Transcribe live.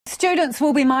Students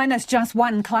will be minus just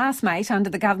one classmate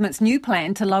under the government's new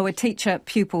plan to lower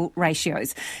teacher-pupil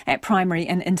ratios at primary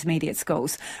and intermediate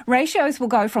schools. Ratios will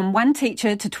go from one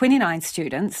teacher to 29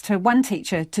 students to one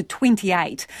teacher to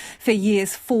 28 for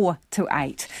years 4 to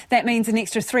 8. That means an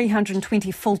extra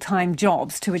 320 full-time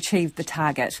jobs to achieve the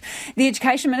target. The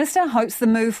Education Minister hopes the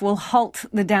move will halt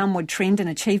the downward trend in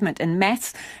achievement in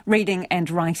maths, reading and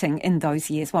writing in those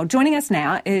years. Well, joining us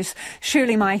now is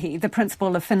Shirley Maihi, the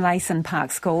principal of Finlayson Park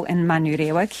School in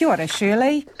Manurewa. Kia ora,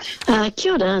 Shirley.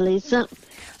 Kia ora, Lisa.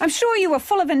 I'm sure you were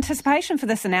full of anticipation for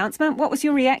this announcement. What was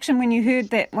your reaction when you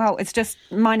heard that, well, it's just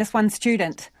minus one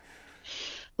student?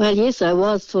 Well, yes, I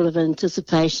was full of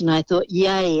anticipation. I thought,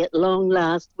 yay, at long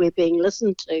last we're being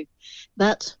listened to.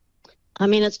 But, I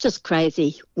mean, it's just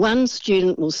crazy. One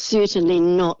student will certainly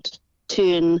not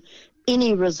turn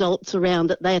any results around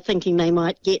that they're thinking they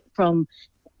might get from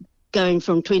going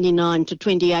from 29 to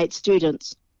 28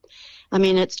 students. I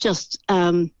mean, it's just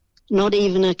not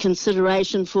even a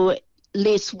consideration for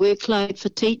less workload for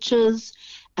teachers,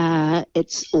 or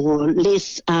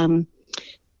less or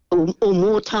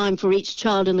more time for each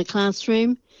child in the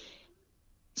classroom.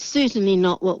 Certainly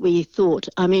not what we thought.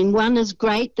 I mean, one is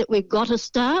great that we've got a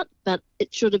start, but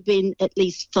it should have been at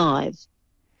least 5.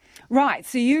 Right,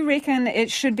 so you reckon it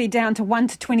should be down to 1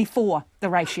 to 24, the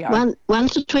ratio? 1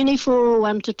 to 24 or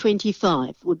 1 to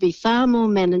 25 would be far more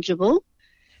manageable.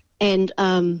 And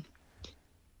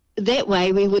that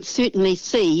way we would certainly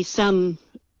see some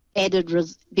added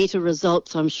better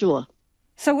results, I'm sure.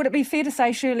 So would it be fair to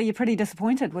say, Shirley, you're pretty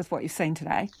disappointed with what you've seen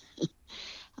today?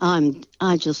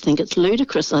 I just think it's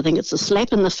ludicrous. I think it's a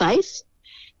slap in the face,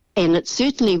 and it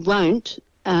certainly won't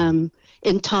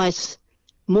entice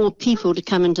more people to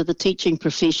come into the teaching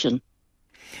profession.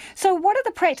 So what are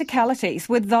the practicalities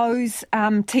with those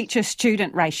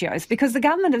teacher-student ratios? Because the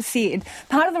government have said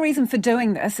part of the reason for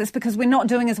doing this is because we're not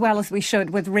doing as well as we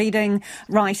should with reading,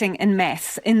 writing and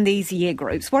maths in these year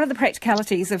groups. What are the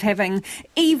practicalities of having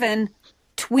even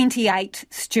 28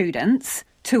 students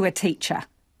to a teacher?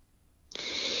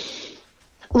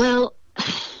 Well,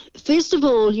 first of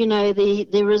all, you know,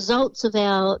 the results of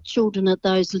our children at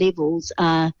those levels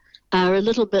are a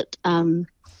little bit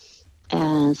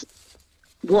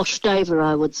washed over,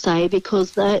 I would say,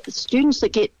 because the students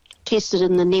that get tested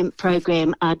in the NEMP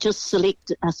program are just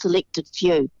a selected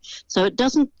few. So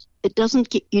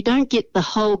you don't get the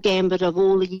whole gambit of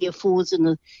all the year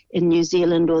 4s in New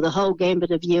Zealand, or the whole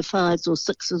gambit of year 5s or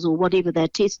 6s or whatever they're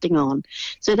testing on.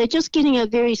 So they're just getting a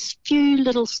very few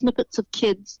little snippets of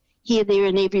kids here, there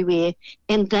and everywhere,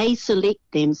 and they select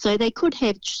them. So they could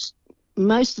have,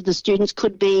 most of the students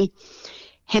could be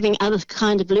having other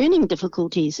kind of learning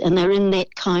difficulties, and they're in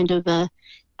that kind of a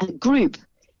group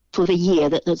for the year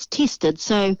that's tested.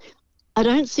 So I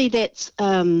don't see that's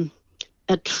a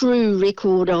true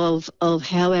record of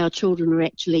how our children are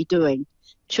actually doing.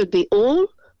 It should be all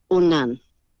or none.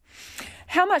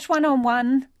 How much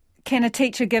one-on-one can a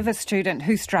teacher give a student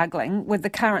who's struggling with the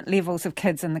current levels of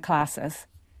kids in the classes?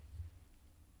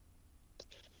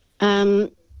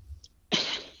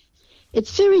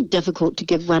 It's very difficult to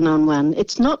give one-on-one.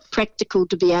 It's not practical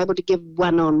to be able to give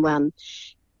one-on-one.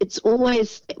 It's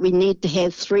always that we need to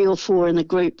have 3 or 4 in a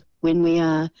group when we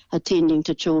are attending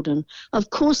to children. Of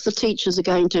course, the teachers are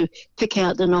going to pick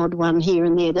out an odd one here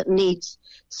and there that needs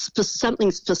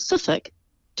something specific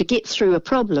to get through a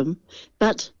problem,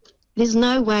 but there's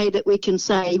no way that we can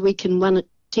say we can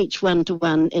teach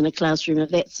one-to-one in a classroom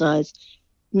of that size.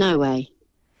 No way.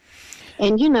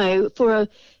 And, you know,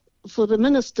 for the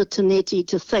Minister Taneti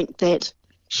to think that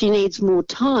she needs more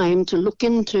time to look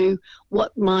into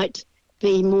what might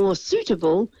be more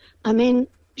suitable, I mean,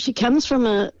 she comes from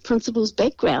a principal's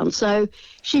background, so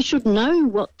she should know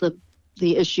what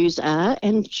the issues are,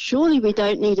 and surely we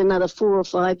don't need another 4 or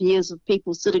 5 years of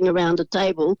people sitting around a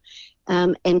table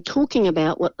and talking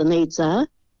about what the needs are.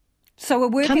 So a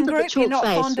working group, you're not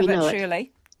fond of it,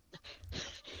 Shirley?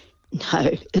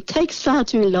 No, it takes far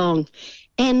too long.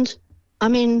 And, I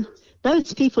mean,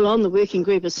 those people on the working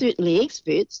group are certainly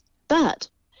experts, but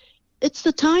it's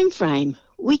the time frame.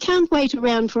 We can't wait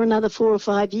around for another 4 or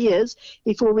 5 years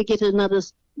before we get another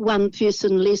one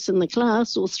person less in the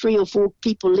class or 3 or 4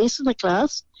 people less in the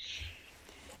class.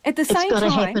 At the same time, it's got to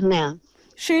happen now.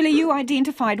 Shirley, you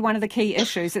identified one of the key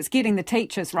issues. It's getting the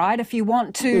teachers right. If you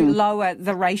want to lower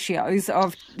the ratios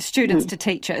of students to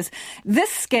teachers,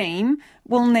 this scheme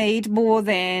will need more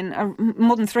than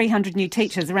 300 new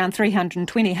teachers, around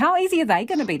 320. How easy are they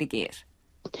going to be to get?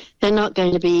 They're not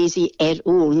going to be easy at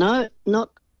all. No,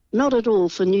 not at all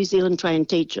for New Zealand trained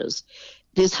teachers.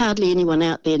 There's hardly anyone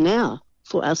out there now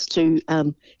for us to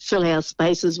fill our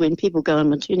spaces when people go on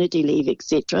maternity leave,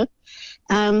 etc.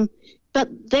 But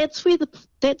that's where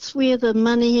the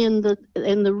money and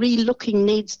the re-looking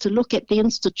needs to look at the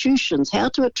institutions, how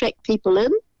to attract people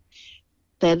in.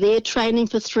 They're there training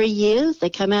for 3 years. They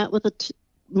come out with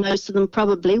most of them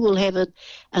probably will have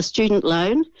a student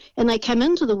loan, and they come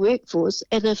into the workforce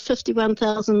at a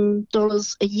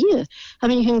 $51,000 a year. I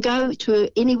mean, you can go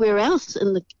to anywhere else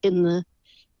in the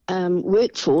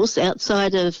workforce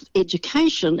outside of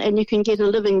education, and you can get a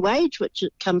living wage which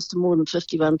comes to more than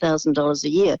 $51,000 a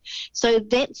year. So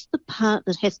that's the part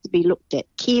that has to be looked at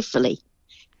carefully.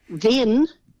 Then,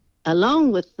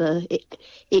 along with the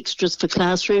extras for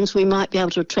classrooms, we might be able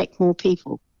to attract more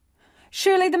people.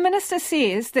 Shirley, the Minister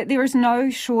says that there is no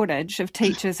shortage of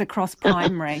teachers across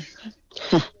primary.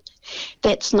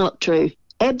 That's not true.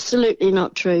 Absolutely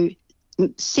not true.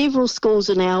 Several schools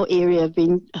in our area have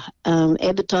been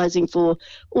advertising for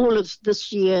all of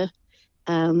this year,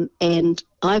 and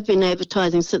I've been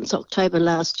advertising since October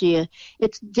last year.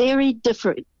 It's very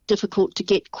difficult to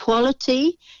get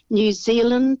quality New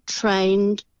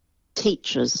Zealand-trained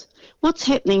teachers. What's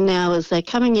happening now is they're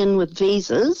coming in with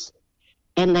visas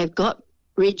and they've got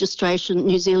registration,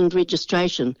 New Zealand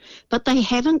registration, but they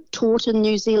haven't taught in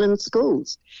New Zealand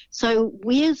schools. So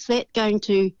where's that going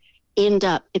to end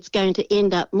up? It's going to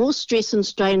end up more stress and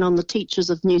strain on the teachers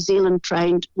of New Zealand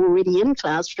trained already in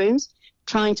classrooms,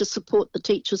 trying to support the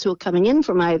teachers who are coming in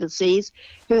from overseas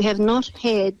who have not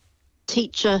had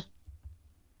teacher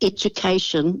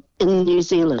education in New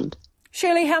Zealand.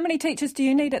 Shirley, how many teachers do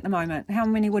you need at the moment? How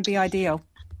many would be ideal?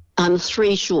 I'm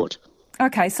 3 short.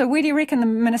 Okay, so where do you reckon the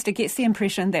Minister gets the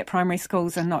impression that primary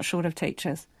schools are not short of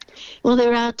teachers? Well,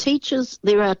 there are teachers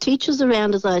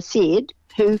around, as I said,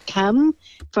 who come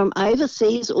from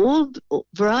overseas, all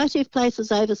variety of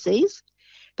places overseas,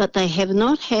 but they have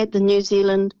not had the New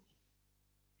Zealand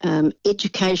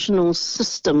educational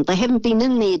system. They haven't been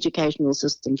in the educational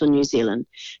system for New Zealand.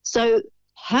 So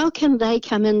how can they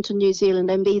come into New Zealand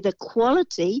and be the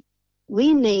quality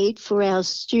we need for our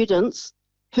students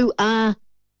who are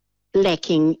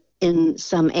lacking in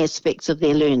some aspects of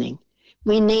their learning?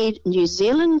 We need New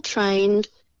Zealand-trained,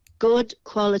 good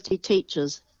quality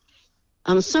teachers.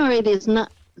 I'm sorry, there's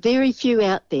not very few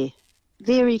out there,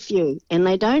 very few, and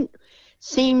they don't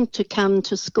seem to come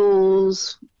to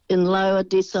schools in lower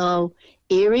decile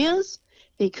areas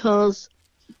because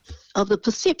of the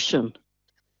perception.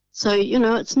 So,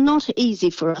 it's not easy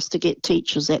for us to get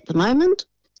teachers at the moment,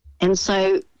 and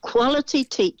so quality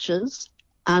teachers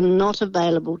are not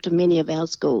available to many of our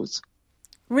schools.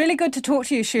 Really good to talk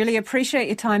to you, Shirley. Appreciate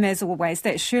your time as always.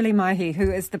 That's Shirley Maihi,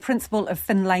 who is the principal of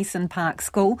Finlayson Park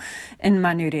School in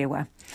Manurewa.